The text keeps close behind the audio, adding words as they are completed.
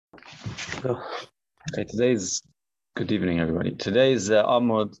Okay, today's good evening, everybody. Today's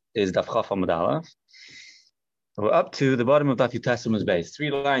Amud is Daf Chaf Amud Aleph. We're up to the bottom of Daf Yutesum's base,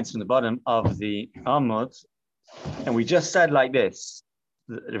 3 lines from the bottom of the Amud, and we just said like this.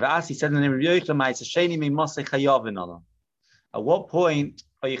 Rav Asi said in the name of Yisroel, "Ma'aseh Sheni mi Mosei Chayavin Allah." At what point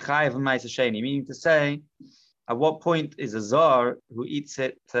are you chayav in Ma'aseh Sheni? Meaning to say, at what point is a zar who eats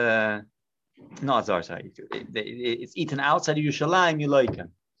it? Not a zar, sorry. It's eaten outside of Yerushalayim. You like it.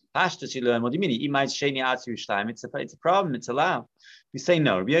 Pashtus, you learn. What do you mean? You eat Ma'aseh Sheni outside Yerushalayim. It's a problem. It's allowed. We say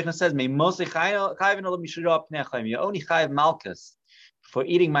no. Rabbi Yochanan says, "Me Mosei Chayavin Allah mishurah pnei." You only chayav Malkus for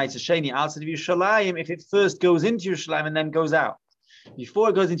eating Ma'aseh Sheni outside of Yerushalayim if it first goes into Yerushalayim and then goes out. Before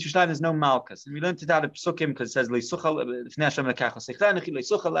it goes into Yerushalayim, there's no Malkus. And we learned it out of Psukim because it says, okay,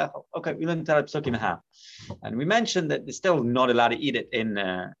 we learned it out of Psukim how. And we mentioned that they're still not allowed to eat it in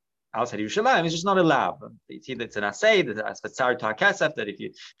outside of Yerushalayim. It's just not allowed. It's either it's an asay, that's Fatzar Tarkasef, that if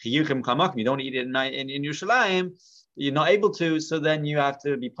you don't eat it in Yerushalayim, you're not able to, so then you have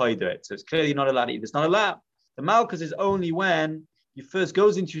to be paid it. So it's clearly not allowed to eat. It's not allowed. The Malkus is only when you first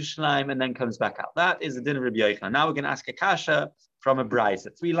goes into Yerushalayim and then comes back out. That is the din of Rabbi Yochanan. Now we're going to ask a kasha from a brayse.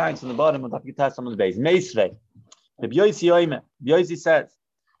 3 lines from the bottom of the Yutesum's base. Meisvei. Rabbi Yossi says,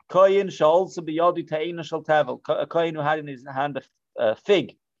 Koyin shall also be yadu ta'ina shal tavel. A koyin who had in his hand a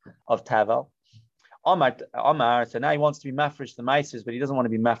fig of tavel. Omar, so now he wants to be mafresh the maises, but he doesn't want to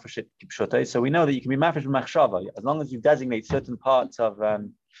be mafresh at kipshote. So we know that you can be mafresh machshava as long as you designate certain parts of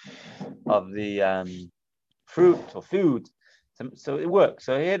the fruit or food. So it works.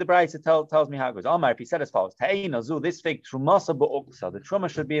 So here the Brayse tells me how it goes. Omar, if he said as follows, this fig trumasa ba'uksa, the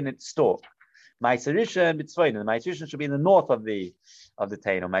truma should be in its stalk. Ma'aserisha and bitzvoin, the ma'aserisha should be in the north of the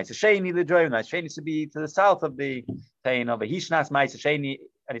taino. Ma'asesheni the droim, ma'asesheni should be to the south of the taino. But hishnas ma'asesheni,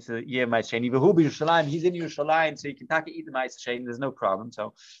 and it's a year ma'asesheni. V'hu b'Yerushalayim, he's in Yerushalayim, so you can eat the ma'asesheni. There's no problem.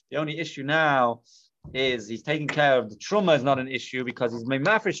 So the only issue now is he's taking care of the truma is not an issue because he's made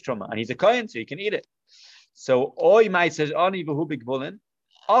mafresh truma and he's a kohen, so he can eat it. So oy ma'aser ani v'hu b'gvulin.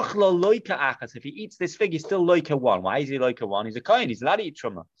 Achla loika achas. If he eats this fig, he's still loika one. Why is he loika one? He's a kohen. He's allowed to eat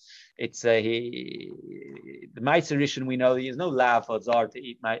truma. It's the ma'aserishan we know there's no lav for zar to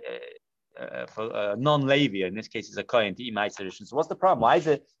eat for a non-Levi. In this case, it's a kohen to eat ma'aserishan. So what's the problem? Why is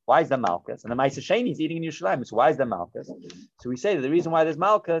the malchus? And the ma'aser sheni is eating in Yerushalayim. So why is the malchus? So we say that the reason why there's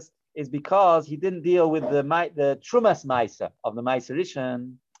malchus is because he didn't deal with the trumas ma'aser of the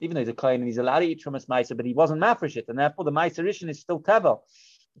ma'aserishan. Even though he's a kohen and he's allowed to eat trumas ma'aser, but he wasn't mafresh it, and therefore the ma'aserishan is still tevel.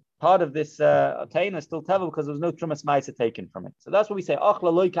 Part of this taina is still tevel because there was no trumas ma'aser taken from it. So that's what we say.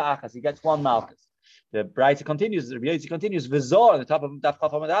 Achla loika achas. He gets one malchus. The Brayse continues. Rabbi Yossi continues. V'zor on the top of Daf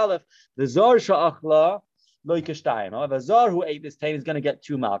Chaf Amud Aleph. V'zor sha'achla loika shtayim. However, zor who ate this taina is going to get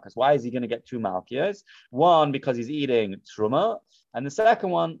 2 malchus. Why is he going to get 2 malchus? One because he's eating truma, and the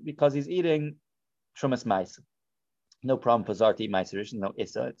second one because he's eating trumas ma'aser. No problem for zar to eat ma'aserishan, no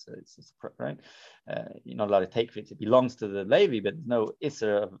issa. It's right. You're not allowed to take it. It belongs to the Levi, but no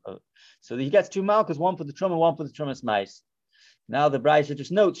issa. So he gets 2 malchus, one for the truma, one for the trumas ma'aser. Now the Brayse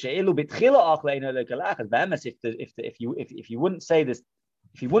just notes if you wouldn't say this,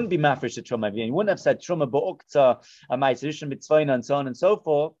 if you wouldn't be mafresh the truma, you wouldn't have said truma ba'ukta a ma'aserishan b'tzvoina and so on and so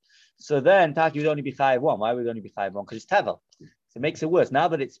forth. So then taki would only be chayav one. Why would it only be chayav one? Because it's tevel. So it makes it worse. Now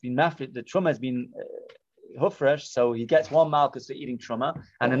that it's been mafresh, the truma has been hufresh, so he gets 1 malchus for eating truma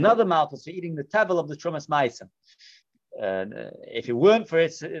and another malchus for eating the tevel of the trumas ma'aser. If it weren't for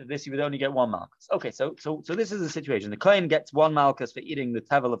this, he would only get 1 malchus. Okay, so this is the situation. The kohen gets 1 malchus for eating the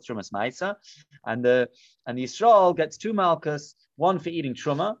tevel of trumas ma'aser, and the Yisroel gets 2 malchus, 1 for eating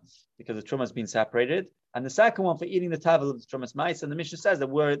truma because the truma has been separated, and the second one for eating the tavel of the trumas ma'aser. And the Mishnah says that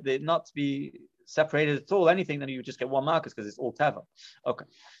were they not to be separated at all, anything, then you would just get 1 malchus because it's all tavel. Okay,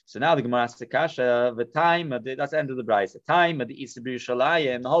 so now the Gemara asks the kasha, the time, that's the end of the Brayse. The time of the Yisroel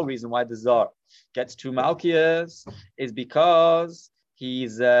Yerushalayim, the whole reason why the zar gets 2 malchus is because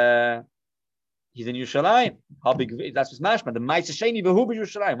he's in Yerushalayim. How big? That's what's mashma. The ma'aser sheni v'hu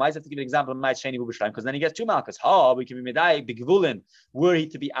b'Yerushalayim. Why does it have to give an example of ma'aser sheni v'hu b'Yerushalayim? Because then he gets 2 malchus. How we can be medayik b'gvulin. Were he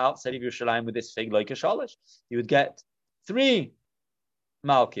to be outside of Yerushalayim with this fig like a shalish, he would get 3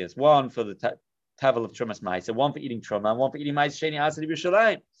 malchus. 1 for the tavel of trumas ma'aser, 1 for eating truma, and 1 for eating ma'aser sheni outside of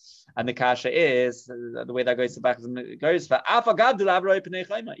Yerushalayim. And the kasha is the way that goes to back goes for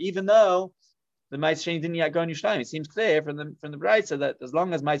even though the ma'aser sheni didn't yet go in Yerushalayim. It seems clear from the Brayse that as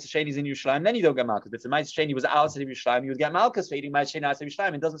long as ma'aser sheni is in Yerushalayim, then you don't get malchus. But if the ma'aser sheni was outside of Yerushalayim, you would get malchus for eating ma'aser sheni outside of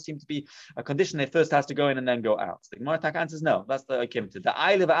Yerushalayim. It doesn't seem to be a condition that first has to go in and then go out. So the Gemara answers no. That's the akimta. The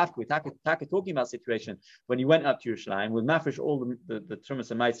Eile v'afku Taka talking about situation when you went up to Yerushalayim with mafresh all the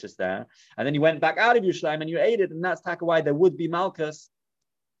trumas and ma'asers there, and then you went back out of Yerushalayim and you ate it, and that's Taka why there would be malchus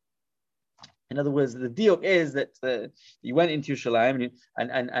In other words, the diuk is that you went into Yerushalayim,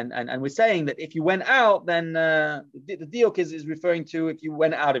 and we're saying that if you went out, then the diuk is referring to if you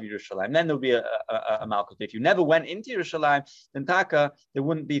went out of Yerushalayim, then there'll be a malchus. If you never went into Yerushalayim, then taka there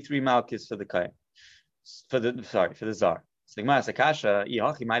wouldn't be 3 malchus for the Klein, for the zar. In other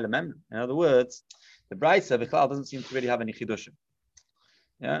words, the Brisa Bichlal doesn't seem to really have any chidushim.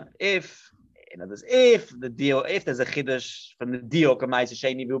 Yeah, if there's a chiddush from the diok of Ma'aseh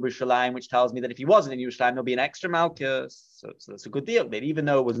Sheni B'Yerushalayim, which tells me that if he wasn't in Yerushalayim, there'll be an extra malchus. So that's a good deal. That even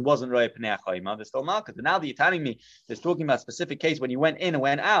though it wasn't Roy Pnei HaChoyma, there's still malchus. And now that you're telling me there's talking about a specific case when you went in and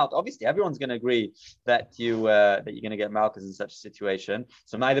went out, obviously everyone's going to agree that you're going to get malchus in such a situation.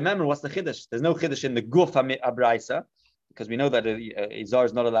 So my remember, what's the chiddush? There's no chiddush in the guf habrisa, because we know that a zar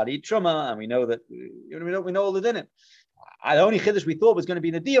is not allowed to eat truma, and we know that we know all the dinim. The only chiddush we thought was going to be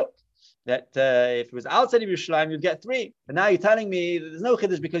in the diok, that if it was outside of Yerushalayim, you'd get 3. But now you're telling me that there's no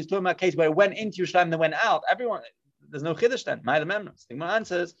chiddush because you're talking about a case where it went into Yerushalayim and then went out. There's no chiddush then. My remember. The Gemara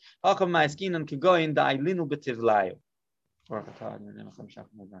answers, "Hakam ma'askinan kegoyin da'ilinu b'tivlayu."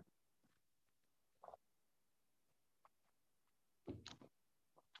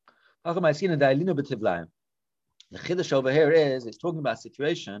 Hakam ma'askinan da'ilinu b'tivlayu. The chiddush over here is it's talking about a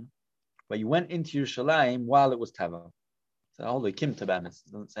situation where you went into Yerushalayim while it was Tava. So all the Kim Tabanis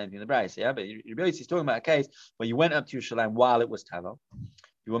doesn't say anything in the Bryce, yeah. But Rabbi he's talking about a case where you went up to Yerushalayim while it was Tava.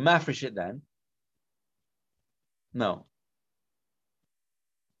 You were mafresh it then. No.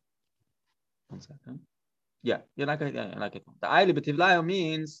 1 second. Yeah, you like it. Yeah, you like it. The Aili B'Tivlayo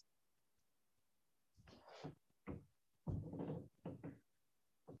means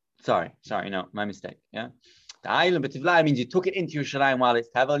sorry, no, my mistake. Yeah. The Aili B'Tivlayo means you took it into Yerushalayim while it's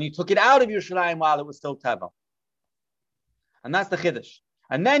Tava, and you took it out of Yerushalayim while it was still Tava. And that's the chiddush.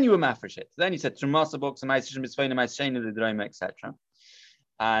 And then you were mafresh it. Then you said Trumasa books, etc.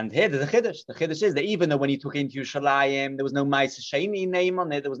 And here there's a chiddush. The chiddush is that even though when you took it into Yerushalayim, there was no Ma'aseh Sheni name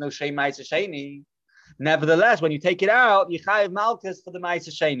on it, there was no Shem Ma'aseh Sheni. Nevertheless, when you take it out, you chayav malchus for the Ma'aseh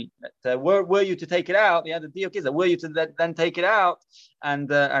Sheni. Were you to take it out? Yeah, the diuk is that were you to then take it out and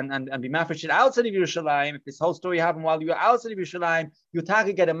be mafresh it outside of Yerushalayim? If this whole story happened while you were outside of Yerushalayim, you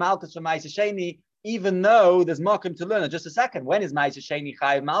get a malchus for Ma'aseh Sheni. Even though there's Makkim to learn. Just a second, when is Ma'aseh Sheni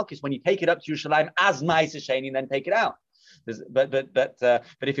Chayav Malchus? When you take it up to Yerushalayim as Ma'aseh Sheni and then take it out. But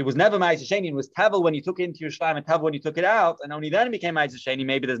if it was never Ma'aseh Sheni, it was Tavel when you took it into Yerushalayim and Tavel when you took it out, and only then it became Ma'aseh Sheni,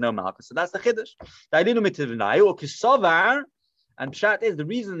 maybe there's no Malchus. So that's the Chiddush. And Pshat is, the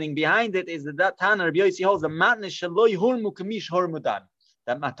reasoning behind it is that Tana Rabbi Yossi holds the matnes shaloi hurmu kamish hurmudan.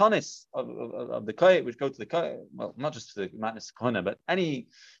 That matonis of the kohen, which go to the kohen, well, not just the matnes kohana, but any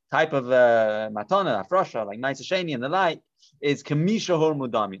type of matana, afrosha, like Ma'aseh Sheni and the like, is kamisha hor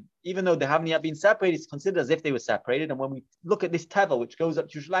mudamin. Even though they haven't yet been separated, it's considered as if they were separated. And when we look at this tevel, which goes up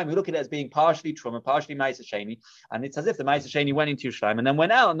to Yerushalayim, we look at it as being partially truma, partially Ma'aseh Sheni, and it's as if the Ma'aseh Sheni went into Yerushalayim and then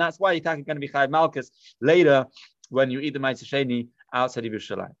went out, and that's why you're going to be chayav malchus later when you eat the Ma'aseh Sheni outside of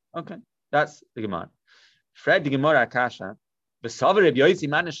Yerushalayim. Okay, that's the Gemara. Fred the Gemara Akasha. Is it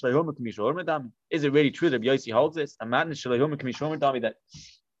really true that Rabbi Yossi holds this? That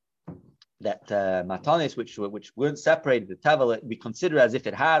matanis which weren't separated, the tevel, we consider as if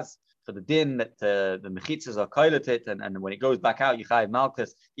it has for the din that the mechitzas are koiletit, and when it goes back out, you chayav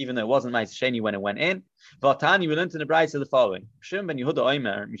malchus, even though it wasn't Ma'aseh Sheni when it went in. Vatani, we learned in the Brisa the following: Shimon ben Yehuda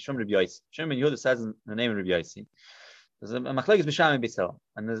Omer Mishum Rabbi Yossi. Shimon ben Yehuda says in the name of Rabbi Yossi. There's a machlokes b'sham and b'sel,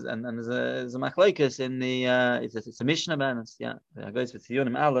 and there's a machlokes in the it's a mishnah banus, yeah. It goes with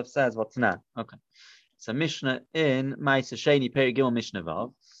Yonim Aleph says what's now. Okay, it's a mishnah in Ma'aseh Sheni Peri Gimel Mishnah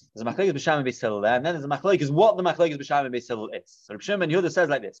Vav. There's a machlokes b'sham and b'sel there, and then there's a machlokes what the machlokes b'sham and b'sel is. So Rabbi Shimon ben Yehuda says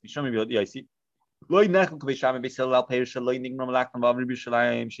like this: Mishum Rabbi Yossi. Loy nechel k'b'sham and b'sel al perish loy nigmar malachtam v'av Rabbi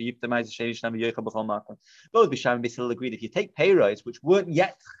Shalayim sheyipta Ma'aseh Sheni shnam v'yochel b'chol makom. Both b'sham and b'sel agreed if you take peiros which weren't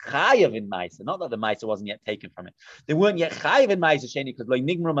yet chayav in Ma'aseh, not that the Ma'aseh wasn't yet taken from it, they weren't yet chayav in Ma'aseh Sheni because loy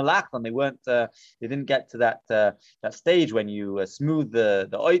nigmar malachtam, they didn't get to that stage when you smooth the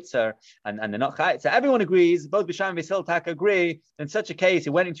oitzer and they're not chayav. So everyone agrees, both b'sham and b'sel tak agree. In such a case, it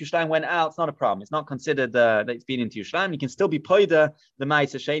went into Yerushalayim, went out. It's not a problem. It's not considered that it's been into Yerushalayim. You can still be poida the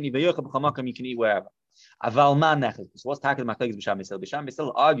Ma'aseh Sheni v'yochel b'chol makom. You can eat wherever. Aval man nechel. So what's talking about machlokes b'sham b'sel? B'sham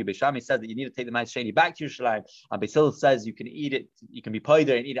b'sel argue. B'sham says that you need to take the Ma'aseh Sheni back to Yerushalayim, and b'sel says you can eat it. You can be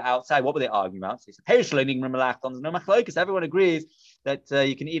poida and eat it outside. What were they arguing about? So it's a perish lo nigmar malachtam. There's no machlokes. Everyone agrees that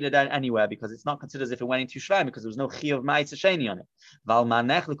you can eat it anywhere because it's not considered as if it went into Yerushalayim because there was no chiyuv of Ma'aseh Sheni on it. Val man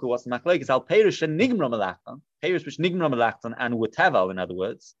nechel. What's the machlokes? Al perish and nigmar malachtam. Perish which nigmar malachtam and whatever. In other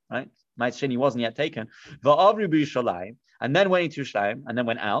words, right? Ma'aseh Sheni wasn't yet taken. Va'avru b'Yerushalayim. And then went into Yerushalayim, and then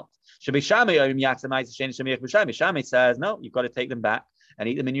went out. Shammai says, no, you've got to take them back. and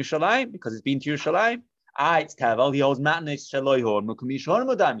eat them in Yerushalayim because it's been to Yerushalayim. It's tevel. He holds matnis sheloi hormu k'mish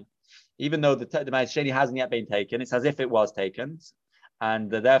hormu dami. Even though the Ma'aser Sheni hasn't yet been taken, it's as if it was taken.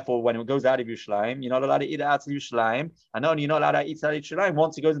 And therefore, when it goes out of Yerushalayim, you're not allowed to eat it out of Yerushalayim. And not only you're not allowed to eat it out of Yerushalayim,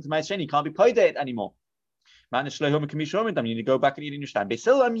 once it goes into Ma'aser Sheni, you can't be paid it anymore. You need to go back and eat in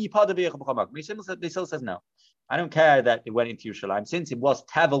Yerushalayim. Basil says no. I don't care that it went into Yerushalayim, since it was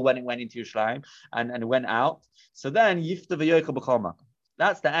tevel when it went into Yerushalayim and it went out. So then Yifta v'yoichel b'chol makom.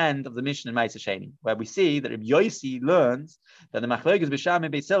 That's the end of the mission in Ma'aser Sheni, where we see that Rabbi Yossi learns that the Machlokes B'Sham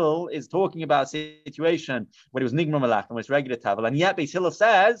and Beis Hillel is talking about a situation where it was Nigmar Malach and was regular Tavel, and yet Beis Hillel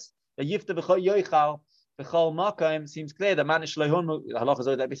says that Yifta Yoichal B'Chol Makom seems clear that Man Shlohon Halachas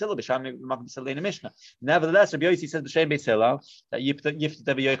Oid Beis Hillel B'Sham Makom Beis Hillel in the Mishnah. Nevertheless, Rabbi Yossi says B'Shem Beis Hillel that Yifta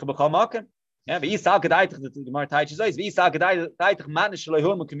Yoichal B'Chol Makom. Yeah, but Yisal Gedaitich the Gemara Taichis Ois. Yisal Gedaitich Man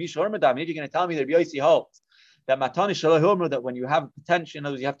Shlohon Kamish Hormadam. If you're going to tell me that Rabbi Yossi holds that matanis shalom, that when you have potential, in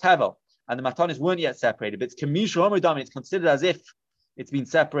other words, you have tevel, and the matanis weren't yet separated, but it's kamish homadam, it's considered as if it's been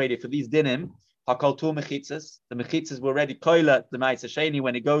separated for these dinim. Hakol tu mechitzas, the mechitzas were already koilat the Ma'aser Sheni.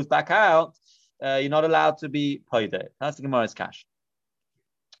 When it goes back out, you're not allowed to be poideh. That's the Gemara's kash.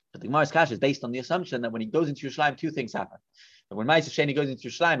 But the Gemara's kash is based on the assumption that when he goes into Yerushalayim, two things happen. And when Ma'aser Sheni goes into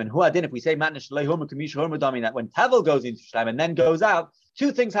Yerushalayim, and huadin, if we say matanis shalom kamish homadam, that when tevel goes into Yerushalayim and then goes out,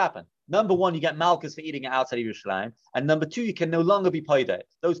 two things happen. Number one, you get malchus for eating it outside of Yerushalayim, and number two, you can no longer be paid.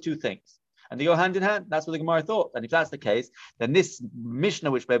 Those two things, and they go hand in hand. That's what the Gemara thought. And if that's the case, then this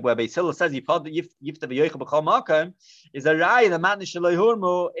Mishnah, where Beis Hillel says yifta v'yoichel b'chol makom, is a raya. The matnish shaloi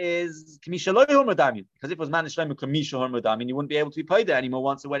hormu is k'mish shaloi hormu damin, because if it was matnish shaloi k'mish hormu damin, you wouldn't be able to be paid anymore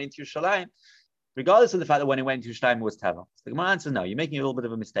once it went into Yerushalayim, regardless of the fact that when it went into Yerushalayim it was tevel. So the Gemara answers no. You're making a little bit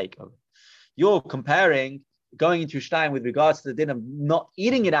of a mistake over it. You're comparing going into Yerushalayim with regards to the din of not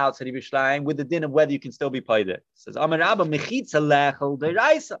eating it outside of Yerushalayim with the din of whether you can still be paid it. It says, Amar Rabba, mechitza lechel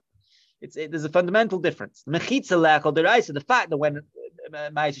deraisa. There's a fundamental difference. Mechitza lechel deraisa, the fact that when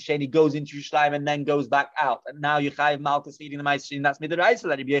Ma'aser Sheni goes into Yerushalayim and then goes back out, and now you chayav malchus eating the Ma'aser Sheni, that's midiraisa,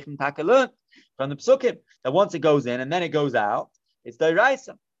 that Rabbi Yechon Taka learned from the Psukim, that once it goes in and then it goes out, it's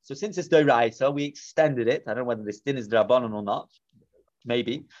deraisa. So since it's deraisa, we extended it. I don't know whether this din is drabanan or not.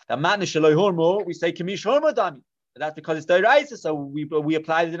 Maybe that matna shaloi hormo, we say kamish hormo dami. That's because it's deraisa, so we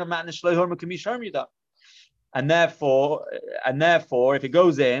apply the din of matna shaloi hormo kamish hormo dami. And therefore, if it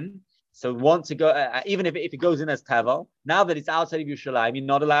goes in, so once it go, even if it goes in as tevel, now that it's outside of Yerushalayim, you're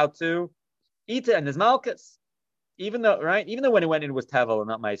not allowed to eat it, and there's malchus. Even though when it went in it was tevel and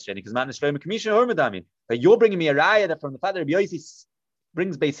not Ma'aser Sheni, because matna shaloi kamish hormo dami. But you're bringing me a raya that from the father of Yossi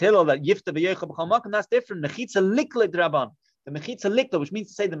brings Beis Hillel that yifta v'yoichel b'chol makom, that's different. Mechitza likle draban. The mechitza likta, which means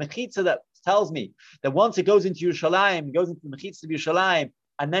to say the mechitza that tells me that once it goes into Yerushalayim, it goes into the mechitza of Yerushalayim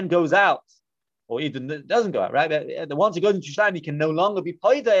and then goes out, or even it doesn't go out, right? But once it goes into Yerushalayim, you can no longer be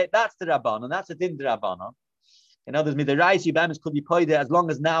poida. That's the Rabban, and that's a din Rabbanon. In other words, the rice Yibamis could be poida as long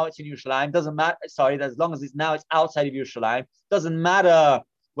as now it's in Yerushalayim. Doesn't matter. Sorry, as long as it's outside of Yerushalayim. Doesn't matter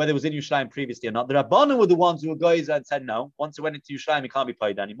whether it was in Yerushalayim previously or not. The Rabbanon were the ones who were guys and said no. Once it went into Yerushalayim, it can't be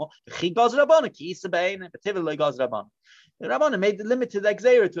poida anymore. The Rabbanan made the limited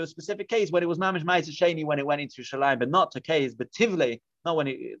exera to a specific case when it was Mamish Ma'aser Sheni when it went into Yerushalayim, but not to case, but Tivle, not when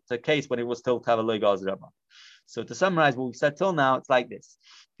it's a case when it was still Tavaloy Gaz Rabban. So to summarize what we said till now, it's like this: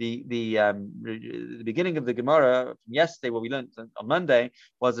 the beginning of the Gemara from yesterday, what we learned on Monday,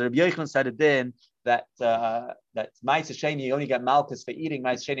 was that Rabbi Yochanan said a din that that Ma'aser Sheni you only get malchus for eating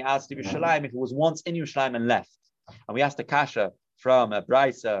Ma'aser Sheni outside of Yerushalayim if it was once in Yerushalayim and left. And we asked a kasha from a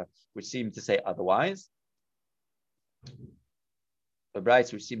brisa which seemed to say otherwise. The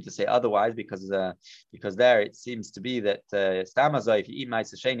Bryce which seem to say otherwise because there it seems to be that Stamaza, if you eat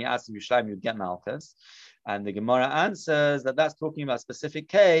Ma'aser Sheni outside Yerushalayim, you'd get malchus, and the Gemara answers that that's talking about a specific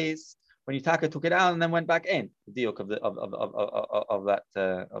case when Yitaka took it out and then went back in the diuk of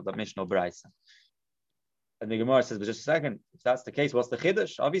that Mishnah Bryce. And the Gemara says, but just a second, if that's the case, what's the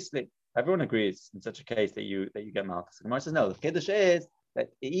chiddush? Obviously, everyone agrees in such a case that you get malchus. The Gemara says no. The chiddush is that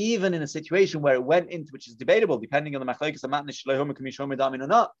even in a situation where it went into, which is debatable, depending on the machlokes of matnish shloim kamish homer damin or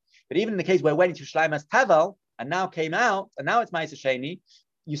not, but even in the case where it went into shloim as tavel and now came out and now it's Ma'aser Sheni,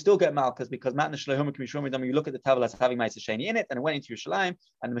 you still get malchus because matnish shloim kamish homer damin. You look at the tavel as having Ma'aser Sheni in it, and it went into Yerushalayim,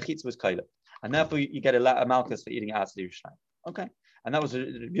 and the mechitza was koila, and therefore you get a malchus for eating it outside Yerushalayim. Okay, and that was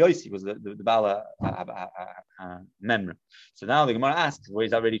Yossi was the Bala memra. So now the Gemara asks, well,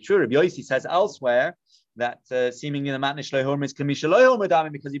 is that really true? Rabbi Yossi says elsewhere that seemingly the matnish shloim is kamish shloim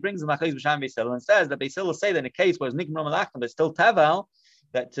damin because he brings the Makkos B'Sham Beis Hillel and says that Beis Hillel say that in a case where it's nikmar malachim but still tavel,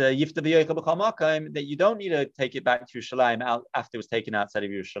 that that you don't need to take it back to Yerushalayim out after it was taken outside of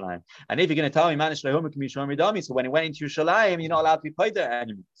Yerushalayim. And if you're going to tell me, so when it went into Yerushalayim, you're not allowed to be paid there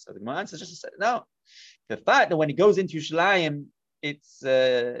anymore. So the Gemara answers just no. The fact that when it goes into Yerushalayim, it's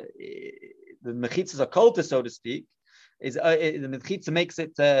the mechitzas are colder, so to speak. Is the mechitza makes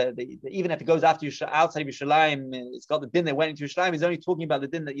it even if it goes after outside of Yerushalayim, it's got the din that went into Yerushalayim. He's only talking about the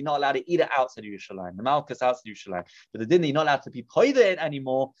din that you're not allowed to eat it outside of Yerushalayim, the Makkos outside of Yerushalayim. But the din that you're not allowed to be paid it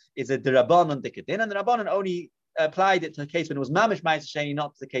anymore is a derabanan dikadin, and the Rabbanan only applied it to a case when it was mamish ma'aser sheni,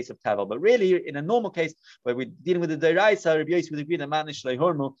 not to the case of tavel. But really, in a normal case where we're dealing with the deraisa, Rabbi Yisroel would agree that manish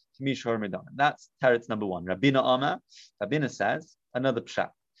lehormu k'mish hormedan. That's teretz number one. Rabbina says another pshat.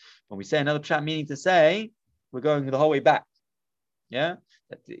 When we say another pshat, meaning to say we're going the whole way back. Yeah?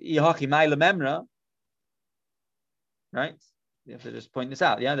 Right? You have to just point this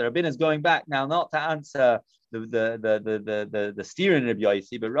out. Yeah, the Rabbin is going back now not to answer the steering Rabbi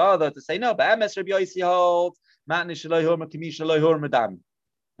Yossi, but rather to say no, but MS Rabbi Yossi holds matnish loy horma kamisha loy horma dam.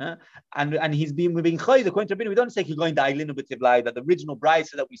 And we're being choyd according to Rabbi. We don't say you're going to Eilinu b'tivlai, that the original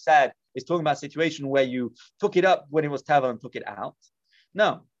brisa that we said is talking about a situation where you took it up when it was tavel and took it out.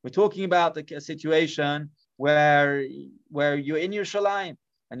 No, we're talking about a situation where you're in Yerushalayim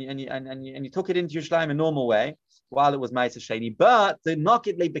and you took it into Yerushalayim a normal way while it was Ma'aser Sheni, but the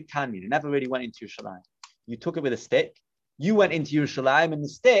Nokit Le Bekani, it never really went into Yerushalayim. You took it with a stick, you went into Yerushalayim, and the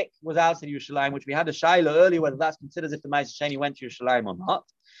stick was outside Yerushalayim, which we had a shaila earlier whether that's considered as if the Ma'aser Sheni went to Yerushalayim or not.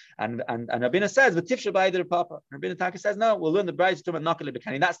 And Rabbina says, "V'tifsha b'ayder papa." Rabbina Taka says, "No, we'll learn the brayz to Nokit Le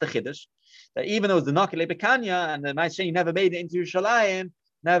Bekani." That's the chiddush. That even though it was the Nokit Le Bekanya and the Ma'aser Sheni never made it into Yerushalayim,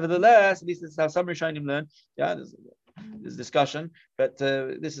 nevertheless, at least this is how some Rishonim learn. Yeah, there's discussion, but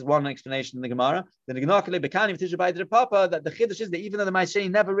this is one explanation in the Gemara. That the chiddush is that even though the Ma'aser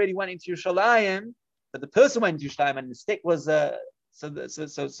Sheni never really went into Yerushalayim, but the person went into Yerushalayim and the stick was so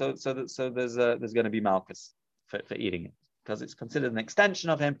there's going to be Malchus for eating it because it's considered an extension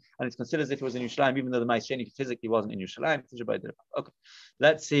of him and it's considered as if it was in Yerushalayim, even though the Ma'aser Sheni physically wasn't in Yerushalayim. Okay,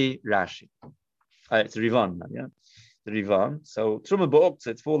 let's see Rashi. It's Rivan now, yeah. The Rivan. So Truma B'Oksa,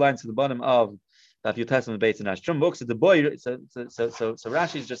 it's 4 lines to the bottom of Daf Yud Tes on the Beit Nash. Truma B'Oksa, the boy. So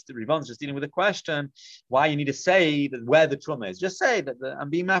Rashi's just Rivan's just dealing with the question why you need to say that where the Truma is. Just say that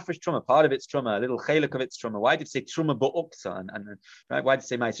I'm being mafresh Truma. Part of it's Truma, a little chelik of it's Truma. Why did it say Truma B'Oksa and right? Why did it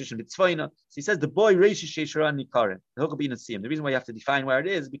say Ma'aser B'Tzvayna? So he says the boy Reishish Sheisharan Nikarim. The Hukabin Asiyim. The reason why you have to define where it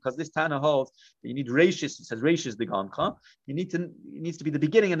is because this Tana holds that you need Reishish. It says Reishish the Gancha. It needs to be the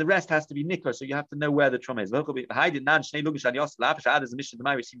beginning and the rest has to be Nikar. So you have to know where the Truma is. There's a mission the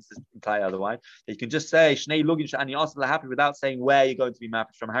Ma'aser seems to imply otherwise. You can just say Shnei Lugin Shani Asla happy without saying where you're going to be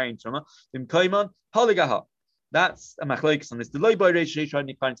mapped from Harim Truma. That's a machlokes on this. The loy boy reish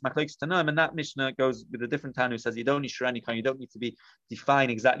Shani Kain. It's machlokes Tanaim, and that Mishnah goes with a different Tanu who says you don't need Shani Kain. You don't need to be define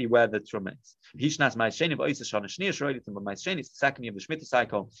exactly where the Truma is. Hishnas Ma'aser Sheni v'Oisa Shana Shni Shroilit and Ma'aser Sheni. It's the second year of the Shemitah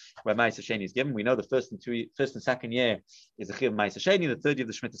cycle where Ma'aser Sheni is given. We know the first and second year is the Chiv Ma'aser Sheni. The third year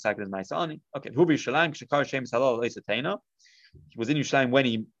of the Shemitah cycle is Ma'aser Ani. Okay, Hubi Shalayim Shekar Shem Halal Oisa Teina. He was in Yerushalayim when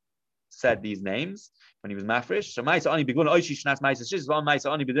he said these names when he was mafresh. So Ma'aser Ani Bigvulin Oishi Shnas Ma'aser Shiz One Ma'aser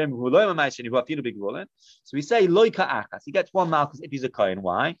Ani B'Dem Who Loyma Ma'aser Sheni Who Afilu Bigvulin. So we say Loika Achas. He gets one malchus if he's a kohen.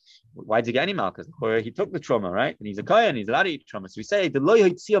 Why? Why did he get any malchus? Or he took the truma, right? And he's a kohen. He's allowed to eat truma. So we say the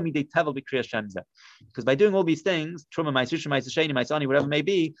Loyha Tziyah Midei Tevel B'Kriyas Shemzeh. Because by doing all these things, truma, Ma'aser Shish, Ma'aser Sheni, Ma'aser Ani, whatever it may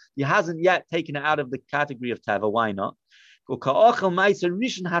be, he hasn't yet taken it out of the category of tevel. Why not? Because the Ma'aser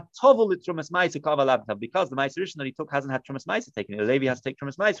Rishon that he took hasn't had Trumas Ma'aser taken. The Levi has to take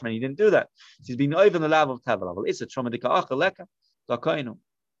Trumas Ma'aser, and he didn't do that. So he's been over the level of Tevel level. It's a Truma Dika'achal Leka.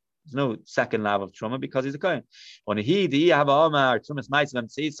 There's no second level of Truma because he's a Kohen. So the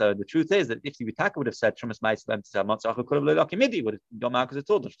truth is that if the Vitaka would have said Trumas Ma'aser, he would have got Malchus at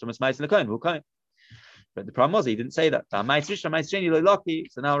all. Trumas Ma'aser Kohen, who Kohen. But the problem was he didn't say that. So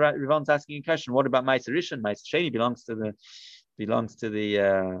now Rivan's asking a question: what about Ma'aser Rishon? Ma'aser Sheni belongs to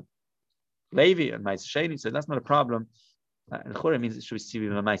the Levi and Ma'aser Sheni, so that's not a problem. And Chura means it should be Sivi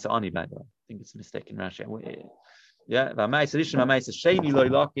Ma'aser Ani, by the way. I think it's a mistake in Rashi. Yeah, Ma'aser Rishon, Ma'aser Sheni lo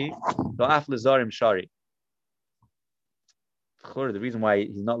Loki, lo af lezarim shari. Chura, the reason why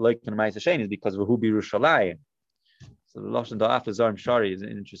he's not like in Ma'aser Sheni is because of Hubi Yerushalayim. So the Lashon Da'af Zarim Shari is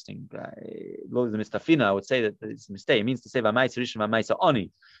interesting. Lo the Mistafina, I would say that it's a mistake. It means to say V'Ma'aser Rishon V'Ma'aser Ani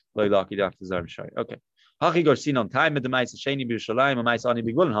Lo Laki Da'af Zarim Shari. Okay. Hachi Gorsin on time with the Ma'aser Sheni B'Yerushalayim V'Ma'aser Ani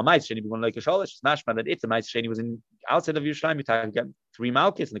B'Gvulin. Ha'Ma'aser Sheni B'Gvulin Like a Shalish. It's mashma that if the Ma'aser Sheni was outside of Yerushalayim, you get 3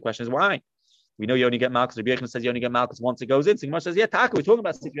 Malchus, and the question is why. We know you only get Malchus. Rabbi Yechon says you only get Malchus once it goes in. So Gemara says, yeah, Taka, we're talking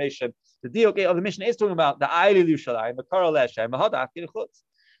about a situation. The deal of the mission is talking about the Aili Yerushalayim, the Karol Eshem, the Hadaf Gilchutz.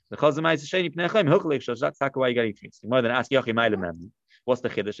 The Chazam Ma'aser Sheni Pnei Chaim Huchlik. So that's why you're getting things. More than ask Yochi Ma'ilem. What's the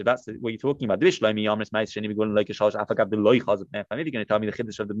chiddush? If that's what you're talking about, if you're going to tell me the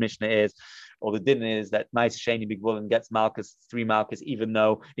chiddush of the Mishnah is, or the din is that Ma'is Sheni Bigvulin gets Makkos, 3 Makkos, even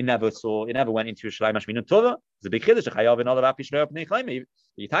though it never went into Yerushalayim. Mashminu Tova. It's a big chiddush. Chayav and all of Api Shloim Nechayim.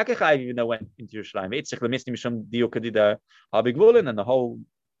 You take a chayav even though it went into Yerushalayim. It's the Mishnah Mishum Diokadida Habigvulin, and the whole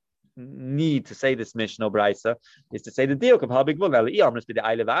need to say this Mishnah Brisa is to say the diok of Habigvulin.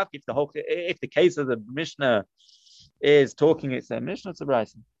 If the case of the Mishnah is talking, it's a Mishnah, it's a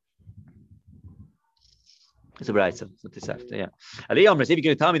Brisa. It's a Brisa. It's after, yeah. If you're going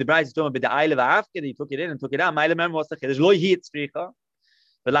to tell me the Brisa is talking about the Isle of Africa, you took it in and took it out. My remember what's the Chiddush? Lo hit spricha.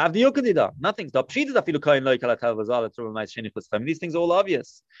 But lav diyukadida. Nothing. Stop. Pshita da filu koyin lo yikala tel v'zal etzur v'mayis sheni plus time. These things are all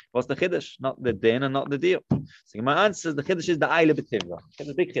obvious. What's the Chiddush? Not the din and not the deal. So my answer is the Chiddush is the Isle of Betivra. It's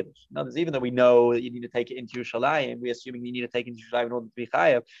a big Chiddush. Now, even though we know that you need to take it into Yerushalayim, we're assuming you need to take it into Yerushalayim in order to be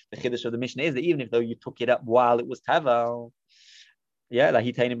chayav. The Chiddush of the Mishnah is that even if though you took it up while it was tavel, yeah, like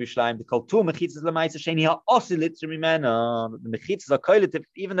he tained in Yerushalayim, the kol tu mechitzas lemaisa sheni ha osilit remember the mechitzas are koilative,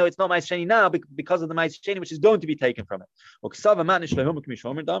 even though it's not ma'is sheni now, because of the ma'is sheni which is going to be taken from it.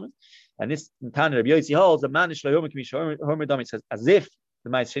 And this Tana Rabbi Yossi holds that manish lehomer k'mishomer dami says as if the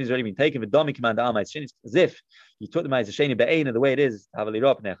ma'is sheni has already been taken. The dami command the ma'is sheni as if you took the ma'is sheni be'ein the way it is. Therefore,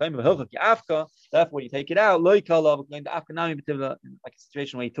 when you take it out, like a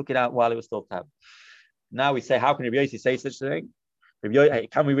situation where you took it out while it was still tab. Now we say, how can Rabbi Yossi say such a thing?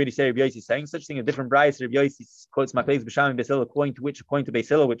 Can we really say Rabbi Yossi is saying such a thing? A different Bryce, Rabbi Yossi quotes Makkos B'Shami Beis according to Beis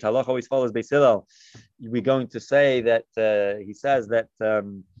Hillel, which Halach always follows Beis Hillel. We're going to say that he says that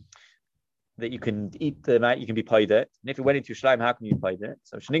that you can eat the mat, you can be paid it. And if it went into Yerushalayim, how can you be paid it?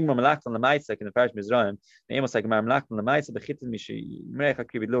 So Shnigmar Malach on the Ma'asek in the Parish Mizraim, the Amos like Malach on the Ma'asek, Bechitin Mishi Mrecha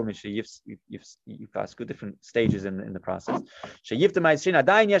Kribidlo Mishi you've passed good different stages in the process. Sheyif the Ma'asek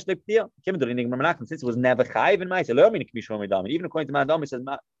Adayin Yesh Leptia, Kimdor in Nigmar Malach, since it was never Chayiv in Ma'asek, Lo Min K'mishor Medami. Even according to Mandam, it says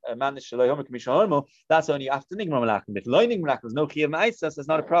Manish Lo Yomer K'mishor Hormo. That's only after Nigmar Malach. If Lo Nigmar Malach there's no Chayiv Ma'asek, so it's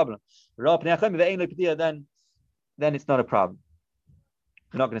not a problem. Then it's not a problem.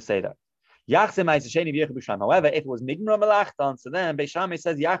 We're not going to say that. However, if it was Migmar Malachtan, so then Beishami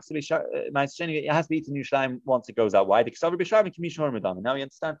says it has to be eaten in Yerushalayim once it goes out. Why? Because Beishami Kamishor Medami. Now you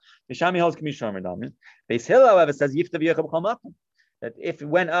understand. Beishami holds Kamishor Medami. Beis Hillel, however, says Yifta v'Yechab Chamakim. That if it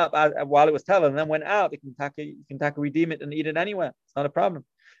went up while it was tavel and then went out, you can redeem it and eat it anywhere. It's not a problem.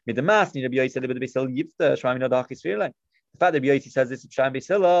 With the mass, Rabbi Yossi said Beis Hillel Yifta Shvami Nadachis Firlei. The fact that Rabbi Yossi says this B'Sham Beis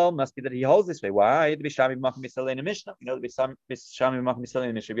Hillel must be that he holds this way. Why? The B'Sham B'Machim Beis Hillel in the Mishnah. You know the B'Sham B'Machim Beis Hillel in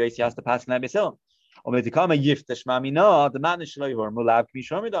the Mishnah. Rabbi Yossi has to pass in that Beis Hillel. Or the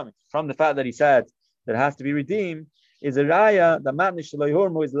from the fact that he said that it has to be redeemed is a raya. The matnish shelo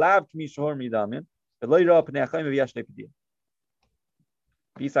hormo is lav k'mishor midamin. The loyra pnei achayim v'yash lepidiyah.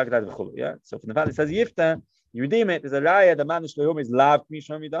 Yeah. So from the fact that it says yifta, you redeem it. There's a raya. The matnish shelo hormo is lav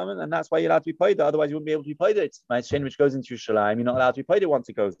k'mishor midamin, and that's why you're allowed to be paid. Otherwise, you wouldn't be able to be paid. It's my chain which goes into Yerushalayim. You're not allowed to be paid once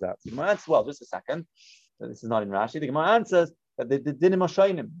it goes out. So my answer, well, just a second. So this is not in Rashi. The Gemara answers that the dinim are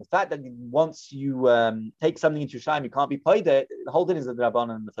the fact that once you take something into Yerushalayim, you can't be paid it. The whole din is the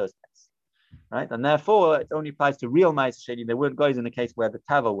Rabbanan in the first place, right? And therefore, it only applies to real Ma'aseh Sheni. There weren't guys in the case where the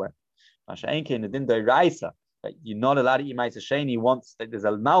Tavel went. Masha Enke in the din Raisa that you're not allowed to eat Ma'aseh Sheni once there's a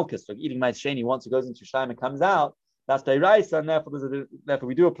Malkus for eating Ma'aseh Sheni once it goes into Yerushalayim and comes out. That's the Raisa, and therefore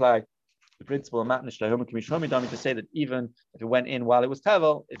we do apply the principle of Matnish Lahom Kamishom Midami to say that even if it went in while it was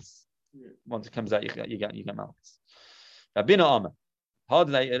Tavel, it's once it comes out you get Malkus. Rabbi Amar. How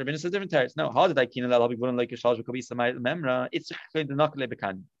did I? Rabbi says different terms. No, how did I? Kina lal habigvulin like yishal shukabisa memra. It's going to knock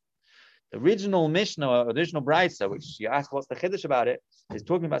lebekan. The original Mishnah, or original Brisa, which you ask what's the chiddush about it, is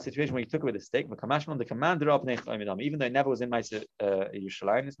talking about a situation where you took it with a stick. The commander of even though it never was in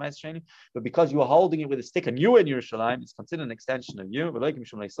Yerushalayim, this Ma'aseh Sheni, but because you were holding it with a stick and you were in Yerushalayim, it's considered an extension of you. Okay.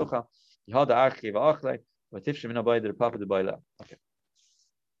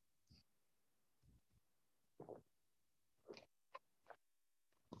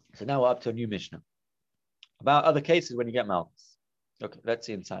 So now we're up to a new Mishnah about other cases when you get Malchus. Okay, let's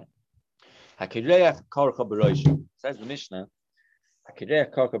see inside. Says the Mishnah,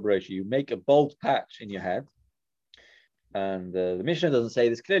 you make a bold patch in your head, and the Mishnah doesn't say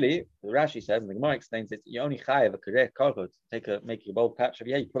this clearly. The Rashi says, and the Gemara explains it. You only chayav a karech karka to make a bold patch of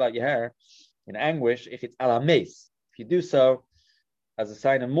your hair. You pull out your hair in anguish if it's alames. If you do so as a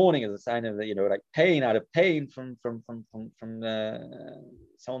sign of mourning, as a sign of like pain, out of pain from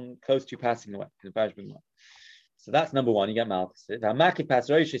someone close to you passing away. So that's number one. You get Malchus. Hamaki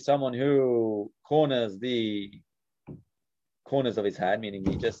Pasroish is someone who corners the corners of his head, meaning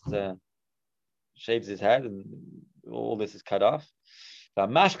he just shaves his head and all this is cut off.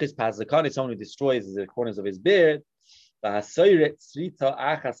 Mashkis Pazakan is someone who destroys the corners of his beard. What's that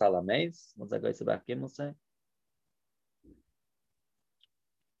going back Gimel say?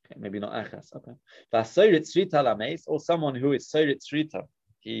 Okay, maybe not achas. Okay. Or someone who is soirit srita,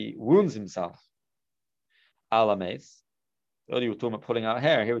 he wounds himself. Alames. Earlier we were talking about pulling out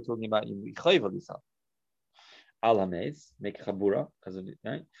hair. Here we're talking about yichayv yourself. Alames, make chabura, because of it,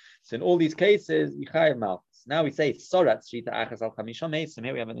 right? So in all these cases, yichayv malchus. Now we say sorat srita achas al chamisha mesim.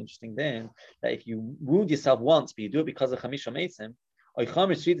 Here we have an interesting thing that if you wound yourself once, but you do it because of chamisha mesim,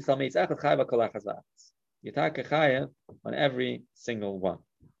 oichamer srita al meis achas chayv kol achas v'achas. You take a chayav on every single one.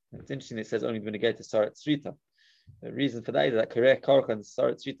 It's interesting. It says only when you get to sorat srita. The reason for that is that korech korach and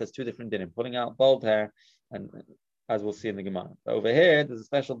sorat srita has two different dinim. Pulling out bald hair, and as we'll see in the Gemara. But over here, there's a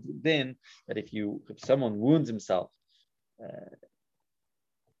special din that if someone wounds himself,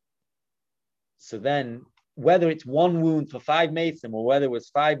 so then whether it's one wound for 5 mesim or whether it was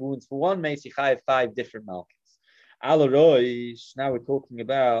 5 wounds for 1 mes, you have 5 different malchus. Al roish. Now we're talking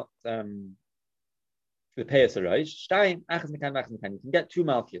about the peyas roish. Shtein achas mekan achas mekan. You can get 2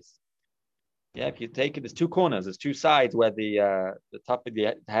 malchus. Yeah, if you take it, there's 2 corners, there's 2 sides where the top of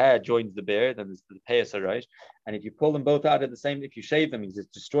the hair joins the beard, and there's the peyas roish. And if you pull them both out at the same, if you shave them, you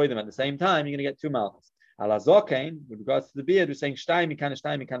just destroy them at the same time, you're going to get 2 malchus. Alazokain, with regards to the beard, we're saying shtein mikan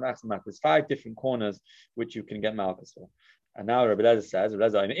achas mekan. There's 5 different corners which you can get malchus for. And now Rabbi says, if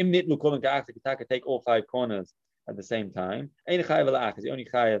you take all 5 corners at the same time, you only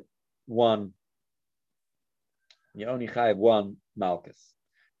chayav one. You only chayav 1 malchus.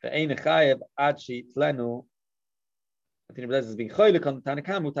 The ein chayav adshi tlenu. I think Rabbi is being choylek on the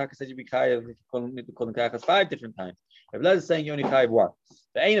Tanakam. Utaka says you be chayav if you call them 5 different times. Rabbi is saying you only chayav 1.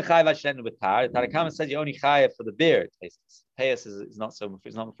 The ein chayav adshi tlenu b'tar. The Tanakam says you only chayav for the beard. Payas is not so.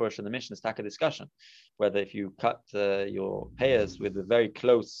 It's not first in the mission. It's taka discussion whether if you cut your payas with a very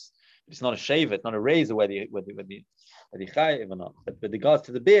close. It's not a shave. It's not a razor. Whether you chayav or not. But with regards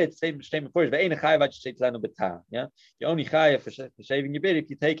to the beard, statement first. The ein chayav adshi tlenu b'tar. Yeah, you only chayav for shaving your beard if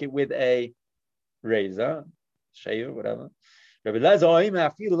you take it with a razor, shave, whatever. Rabbi says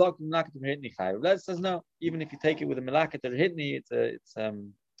no. Even if you take it with a malakat or hitni, it's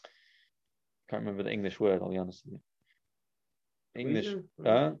can't remember the English word. I'll be honest with you. English,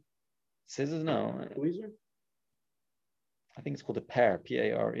 scissors, no. Tweezer? I think it's called a pare,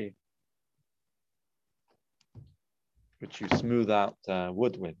 P-A-R-E, which you smooth out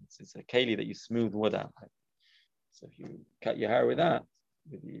wood with. It's a keli that you smooth wood out. So if you cut your hair with that,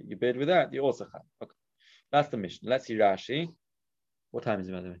 with your beard with that, you also have. Okay. That's the mission. Let's see Rashi. What time is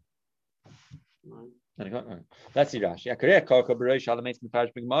it, by the way? 9 o'clock. Right. Let's see Rashi.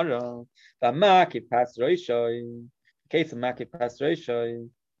 Case of Makif Pas Reisha.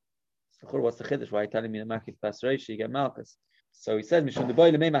 What's the chiddush? Why are you telling me that Makif Pas Reisha you get Malchus? So he says, Mishum the boy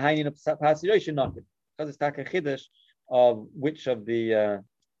lemei mahaynin of Pas Reisha not it. Because it's taka chiddush of which of the.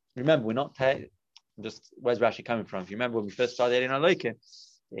 Remember, we're not just where's Rashi coming from? If you remember when we first started in Aloike,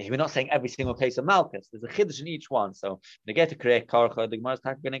 we're not saying every single case of Malchus. There's a chiddush in each one. So when they get to Korech Karcha, the Gemara is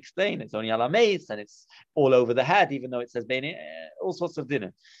going to explain it's only alameis and it's all over the head, even though it says all sorts of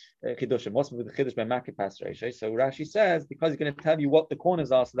dinner. Chiddushim. What's with the chiddush by Makif Pas Reisha? So Rashi says because he's going to tell you what the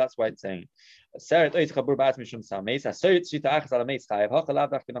corners are, so that's why it's saying. Seret ois chabur ba'at mishum sameis. Seret shita achas alameis chayav. Hacha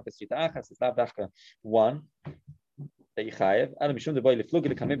lav dafka nafes shita achas. It's lav dafka 1. That you chayav. Adam mishum the boy leflug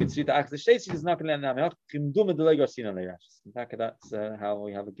the kamei b'tzrita achas. The shtei is not going to let him. Chimdum the legar sina leirash. In fact, that's how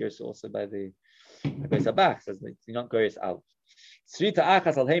we have a gersa also by the Sabach says that you're not gersa out. Tzrita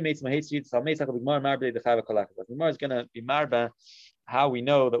achas al hey meitz mahei tzrita al meitz achal b'gmar marbe the chayav kolachas. The Gemara is going to be marba. How we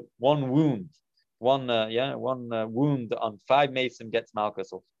know that one wound on 5 mason gets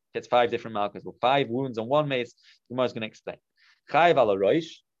malchus or gets 5 different malchus or 5 wounds on 1 mace. The Gemara is going to explain. Chayav ala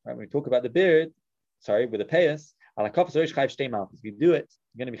roish. Right, when we talk about the beard, with the payas, ala kafas roish chayav shtei malchus. If you do it,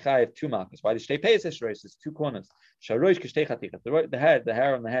 you're going to be chayav 2 malchus. Why the shtei payas is roish? There's 2 corners. Sharoish kishtei chatichat. The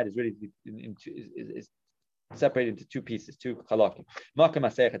hair on the head is really is separated into 2 pieces, 2 chalakim. Makam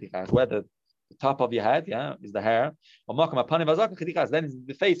aseh chatichat. Whether the top of your head, is the hair. Then is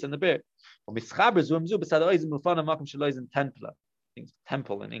the face and the beard. I think it's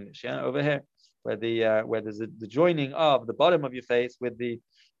temple in English, over here, where there's the joining of the bottom of your face with the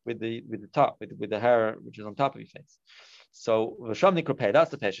top, with the hair which is on top of your face. So that's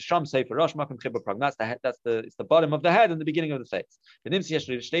the pesh. Sham say for Rosh Makom Chibur Prag. It's the bottom of the head and the beginning of the face.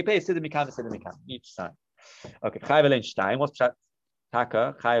 Each side. Okay, what's pshat?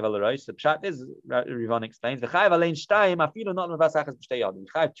 Taka chayav al roish. The pshat is Rivan explains the chayav alein shtayim afilu not mevasachas b'shtei yad. You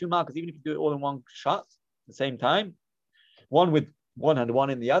chayav 2 malchus even if you do it all in one shot at the same time, one with one hand, one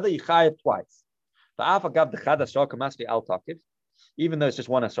in the other. You chayav twice. The alpha gav the chadas shal kamasli al takiv. even though it's just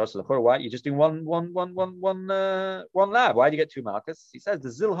one asra, so why you're just doing one lab? Why do you get two Makkos? He says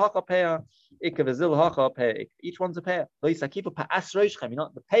the zil hacha peah ikka, the zil hacha peah. Each one's a peah. Keep a asroishchem. You're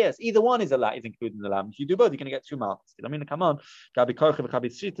not the payas. Either one is a lab, is included in the lab. If you do both, you're going to get two Makkos. I mean, come on. Gabi korcha v'gabi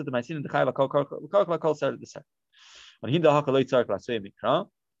tzrita the ma'asin the chayva kol kol ser the ser. And hinda hacha loy tzarek lasei mikra.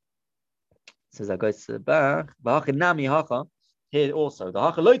 Says I goes back. B'hacha nami hacha. Here also the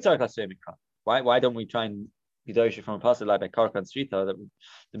hacha loy tzarek lasei mikra. Why don't we try and Bidosha from a pasuk like by Karka and Shrita that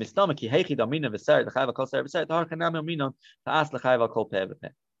the mistamaki heichi damina v'ser the chayva kol ser v'ser the harka nami amina to ask the chayva kol peh v'peh.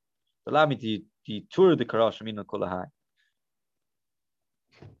 Allow me to tour the karash amina kol lahai.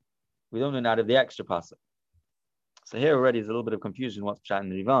 We don't know out of the extra pasuk. So here already is a little bit of confusion. What's pshat in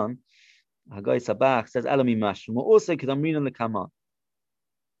the Rivan? Hagai Sabach says Elami Mashum. Also kedamina lekama.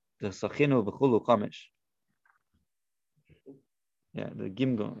 The Sachinu v'chulu chamish. Yeah, the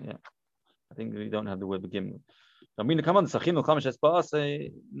Gimgo. Yeah. I think we don't have the word begimel. I mean, come on, Sachinu Chamish Espas,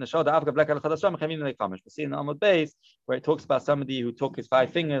 Nashad Africa Black Al Khadasham, Khamina Chamish. We see in Amud Beis where it talks about somebody who took his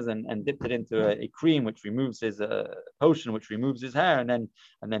 5 fingers and dipped it into a cream which removes his potion, which removes his hair, and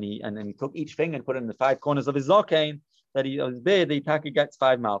then he took each finger and put it in the 5 corners of his zakein, that his beard, the Itaka gets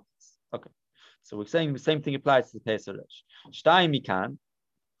 5 mouths. Okay. So we're saying the same thing applies to the Pesach. Shtayim Mikan,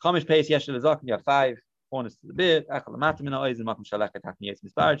 Chamish Peis Yeshel Zakein, you have 5 corners to the beard. Achal matam in oiz and makom shaleket hakniyes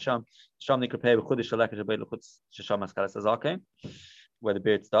misbared sham. Sham nikrepei b'chudish shaleket shabei l'chutz shesham askalas azake, where the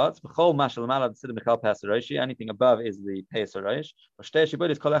beard starts. B'chol mashal malad sidim b'chal pesaroshi. Anything above is the pesarosh. V'shtei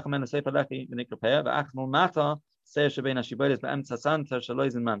shibodes kol echem en sefer lechi v'nikrepei v'achmul mata seir shabei na shibodes b'emtza santer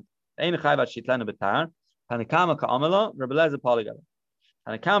shaloiz in man. Ein chayvat shitlanu b'tar. Hanekama ka'amela. Rabbi Lezer polygal.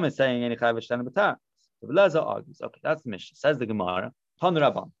 Hanekama is saying ein chayvat shitlanu b'tar. Rabbi Lezer argues. Okay, that's the mission. Says the Gemara. Pan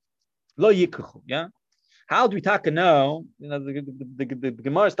Rabban. Lo yikuchu. Yeah. How do we taka know? You know, the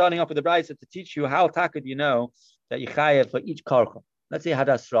Gemara is starting off with the Brisa to teach you how taka do you know that you chayev for each karcha. Let's say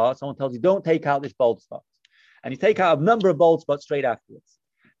hadasra, someone tells you don't take out this bald spot, and you take out a number of bald spots straight afterwards.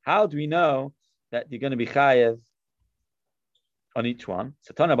 How do we know that you're going to be chayev on each one?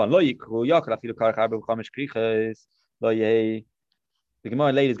 So Tanaban lo yikru yakal afilu karcha arba b'chamish kriches lo yehi. The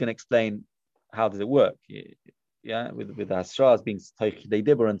Gemara later is going to explain how does it work. Yeah, with the Asras being they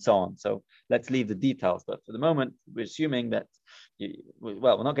dibber and so on. So let's leave the details. But for the moment, we're assuming that,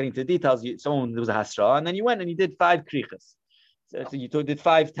 we're not getting to the details. Someone there was a Hasra, and then you went and you did 5 krichas. So you did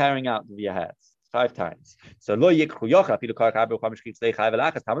 5 tearing out of your hairs 5 times. So lo yikhu yocha afilu karcha arba b'chamish kriches leichai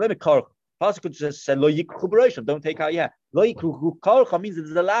v'lachas tamalem karcha. Pasuk could just say lo yikhu b'roshim. Don't take out your hair. Lo yikhu karcha means it's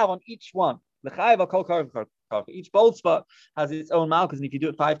allowed on each one. L'chai v'kol karcha. Each bald spot has its own malchus, and if you do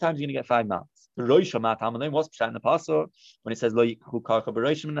it 5 times, you're going to get 5 mouths. What's pshat in the pasuk when it says lo yikhu karcha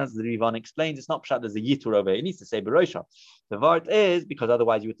b'roshim? As the Rivan explains, it's not pshat. There's a yitur over it. It needs to say b'roshim. The vart is because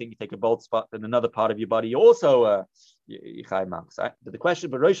otherwise you would think you take a bald spot in another part of your body. You also yichai malchus. But the question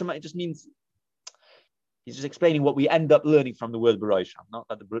b'roshim, it just means he's just explaining what we end up learning from the word b'roshim. Not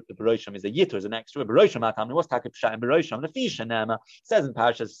that the b'roshim is a yitur, is an extra. B'roshim atam. What's taka pshat in b'roshim? The fisha nema says in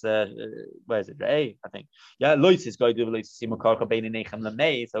Parshas where is it? Rabbi, I think. Yeah, lois is going to do lois simu karcha bein nechem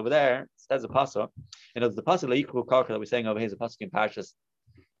lemei. Over there, it says a pasuk. You know, the pasuk leikru karcha that we're saying over here is a pasuk in Parshas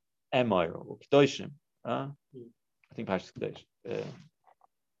Emor or Kedoshim. I think Parshas Kedoshim.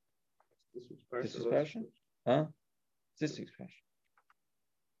 This is Parshas. This week's Parshas.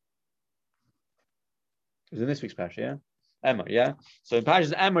 It was in this week's Parshas, yeah? Emor, yeah? So in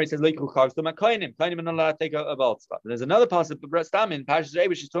Parshas Emor, it says, Leikru Karch, to Makkos. Kleinim are not allowed to take a bald spot. But there's another passage, Stam in Parshas Rabbi,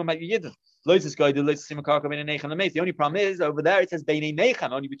 which is talking about Yidden. Loitzis Goy, the Loitzis Simakarka, Bein Nechem Lameis. The only problem is, over there, it says, Bein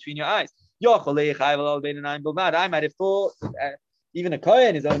Nechem, only between your eyes. Yochol Leich, Hayvel, Bein Nine Bilbad. I might have thought, even a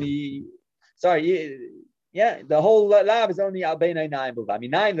Kohen is only, the whole lab is only Al Bein Nine Bilbad. I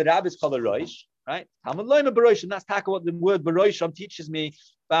mean, 9, the Rab is called a Roish, right? Talmud Loima Barosh, and that's what the word Barosham teaches me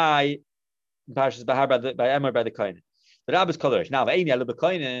by Parshas Bahar by Emor by the Klein. The Rabbi's colorish. Now,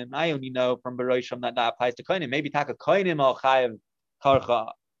 I only know from Barosham that applies to Koinim. Maybe taka Koinim or Chayav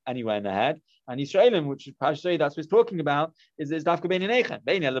Karcha anywhere in the head. And Yisroel, which Parshas that's what he's talking about, is Dafka Bein Nechem.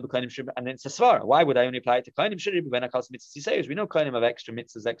 Bein Yelub Koinim, and then it's a svara. Why would I only apply it to Koinim? Should it be when I call mitzvahs? We know Koinim have extra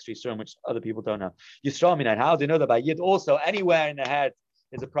mitzvahs, extra yisroel, which other people don't have. Yisroel, I mean, how do you know that by Yid also anywhere in the head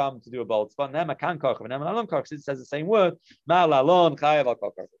is a problem to do a bald spot? Nema kan karcha, nema lalon karcha. It says the same word. Ma lalon chayav al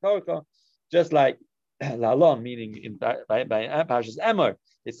karcha. Just like lalon, meaning in by Parshas Emor,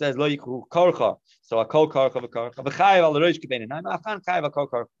 it says lo yikru karcha. So a kol karcha v'karcha v'chayav al rosh k'bein einayim. Afkan chayav al kol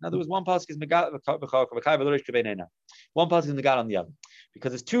karcha. Now there was one pasuk is megal v'karcha v'chayav al rosh k'bein einayim. One pasuk is megal on the other,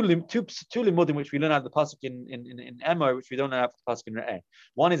 because there's two limudim which we learn out of the pasuk in Emor, which we don't have the pasuk in Re'eh.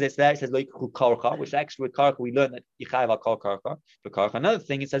 One is it says lo yikru karcha, which actually with karcha we learn that yichayav al kol karcha v'karcha. Another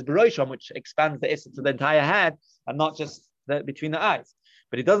thing it says b'rosham, which expands the issa to the entire head and not just that between the eyes.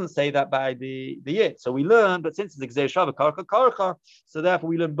 But it doesn't say that by the yit. So we learn, but since it's Gzeir Shava Karka, so therefore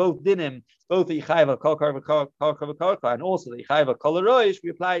we learn both dinim, both the Yichayva Karka and also the Yichayva Kolaroish, we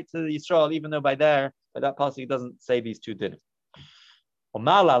apply it to the Yisroel, even though by that pasuk it doesn't say these two dinim.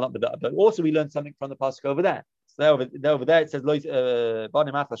 But also we learn something from the pasuk over there. So over there it says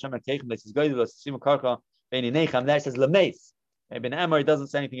Banim Ach Hashem Keichem. This is Goydel Simu Karka Beini Nechem. There it says Lameis. Ben Emor, it doesn't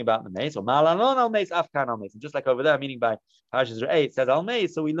say anything about the mace. Or Malalon al mace, Afkan al mace. And just like over there, meaning by Parashas Re'eh, it says al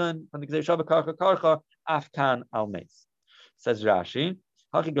mace. So we learn from the Gzeir Shava Karka, Afkan al mace. Says Rashi.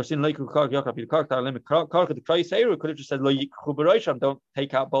 Haki Gosin Leiku Karka Yakap Karka Limit Karka the Krai Seiru could have just said Lo Yikhu Barosham. Don't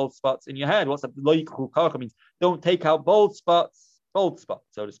take out bald spots in your head. What's that? Lo Yikhu Karka means don't take out bald spots, so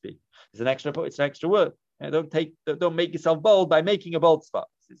to speak. It's an extra word. Don't make yourself bold by making a bald spot.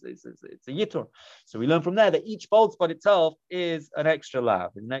 It's a yitur. So we learn from there that each bald spot itself is an extra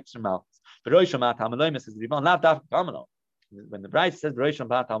lav, an extra mouth. When the bride says it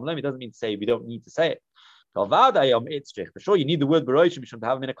doesn't mean to say we don't need to say it. For sure, you need the word baroshim. You shouldn't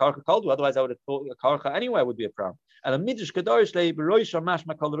have them in a karka koldu. Otherwise, I would have thought a karka anywhere would be a problem. And a midrash kadarish le baroshim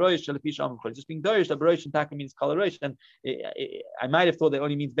mashma kolarosh shelepish amukol. Just being darish, the baroshim taka means kolarosh, and I might have thought that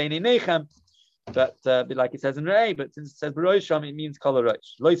only means beinei nechem. But like it says in Re'eh, but since it says Baroisham, it means Kol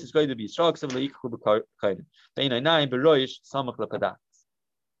HaRosh. Lois is going to be strong, so Leikhu B'Kainim. Be'inai Baroish Samach L'Kadat.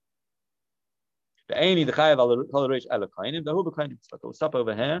 Be'ini the Chayav Al Kol HaRosh El Kainim. The Hu B'Kainim. We'll stop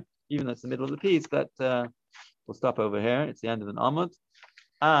over here, even though it's the middle of the piece. But we'll stop over here. It's the end of an Amud,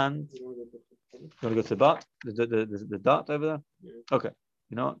 and you want to go to the dot, the dot over there. Yeah. Okay,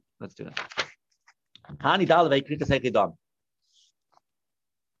 you know what? Let's do that. Hani Dalavei Krikas Hekidam.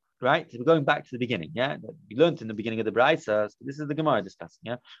 Right, so we're going back to the beginning. Yeah, we learned in the beginning of the Brisa. So this is the Gemara discussing.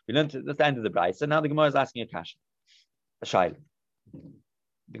 Yeah, we learned at the end of the Brisa. Now the Gemara is asking a kasha, a shaila.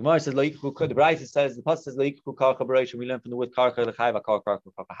 The Gemara says, the Brisa says, the pasuk says, karka baroshim. We learn from the word karka, the chayva karka.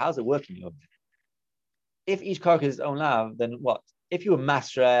 How's it working over there? If each karka is its own lav, then what? If you were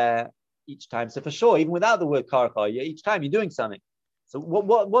masra each time, so for sure, even without the word karka, each time you're doing something. So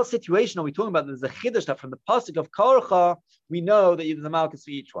what situation are we talking about? There's a chiddush that from the pasuk of karcha we know that there's a malchus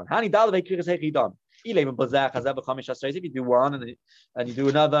for each one. If you do one and you do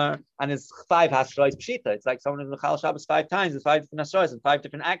another, and it's 5 hasrois pshita, it's like someone in the Chal Shabbos 5 times, there's 5 different hasrois and 5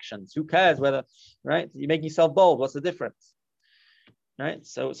 different actions. Who cares whether, right? You're making yourself bold. What's the difference? Right?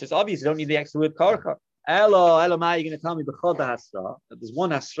 So it's obvious you don't need the extra word karcha. Elo, you're going to tell me b'chol the hasra that there's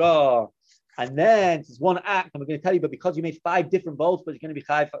one hasra. And then it's one act, and we're going to tell you, but because you made 5 different bowls, but it's going to be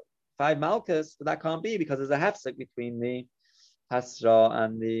 5 malchus, but that can't be because there's a hefsek between the hasra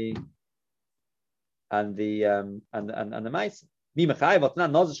and the ma'isa.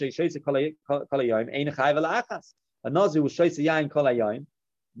 A nazi will show yain kol hayom,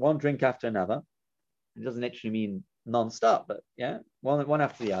 one drink after another. It doesn't actually mean non-stop, but yeah, one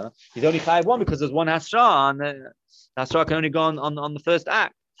after the other. He's only chayav one because there's one hasra, and the hasra can only go on the first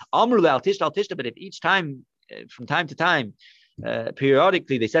act. But if each time, from time to time,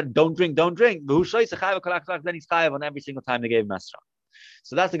 periodically they said don't drink, then he's chayav on every single time they gave him asra.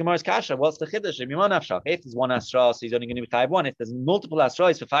 So that's the Gemara's kasha. What's the chiddush? If there's one asra, so he's only going to be chayav one. If there's multiple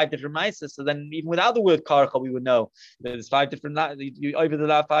asras for 5 different ma'ases, so then even without the word karcha, we would know there's 5 different. You over the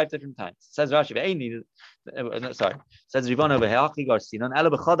law 5 different times. Says Rashi. Says Rivan over here.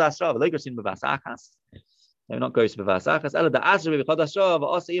 They're not going to bevasachas. Ela the asra bechadashra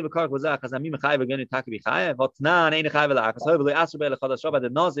v'asa even kark v'zachas. Ami mechayv again to be chayav. V'tnan ain't chayv la'achas. However, the asra bechadashra by the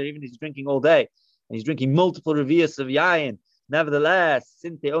nazir, even if he's drinking all day and he's drinking multiple revius of yayin. Nevertheless,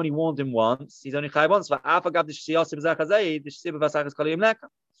 since they only warned him once, he's only chayav once. V'afagav the shiyasi b'zachazei the shiyah bevasachas kol yom leka.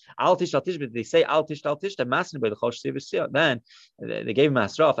 Al tish, but they say al tish, they're massing by the chol shiyah. Then they gave him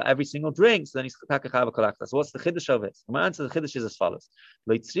asra for every single drink. So then he's takachav kolakta. So what's the chiddush of it? The answer to the chiddush is as follows: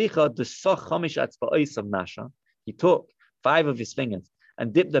 Leitzricha the soch chamish atzba'os of nasha. He took 5 of his fingers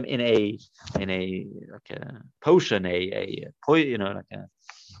and dipped them in a like a potion, like a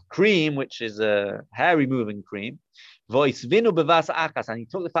cream, which is a hair removing cream. Voisvinu bevas achas, and he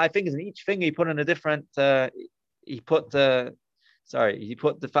took the 5 fingers, and each finger he put in a different. He put the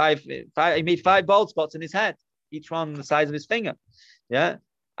 5. He made 5 bald spots in his head, each one the size of his finger. Yeah,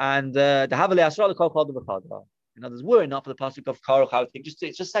 and the havali asra the kol called the b'chadra. In other words, we're not for the pasuk of karach.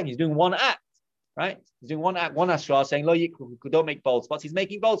 It's just saying he's doing one act. Right? He's doing one act, one asra, saying, "Lo yikru, don't make bold spots." He's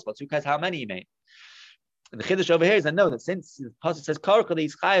making bold spots. Who cares how many he made? And the chiddush over here is that that since the pasuk says karka,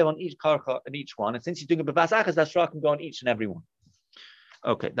 he's chayav on each karka and each one, and since he's doing a bevas achas, that asra can go on each and every one.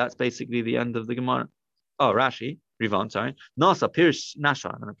 Okay, that's basically the end of the Gemara. Oh, Rashi, Rivan, sorry. Nasa Pirish Nasha,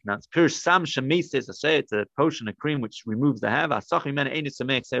 I'm going to pronounce Pirish Sam Shemis. I say it's a potion, a cream which removes the hair.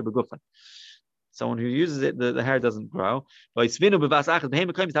 Someone who uses it, the hair doesn't grow. Since he's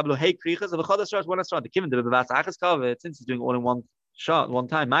doing it all in one shot, one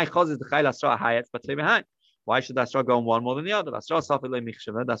time, why should that straw go on one more than the other? That straw is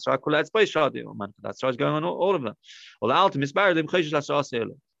going on all of them.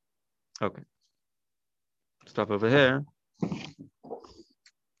 Okay, stop over here,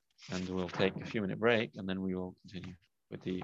 and we'll take a few minute break, and then we will continue with the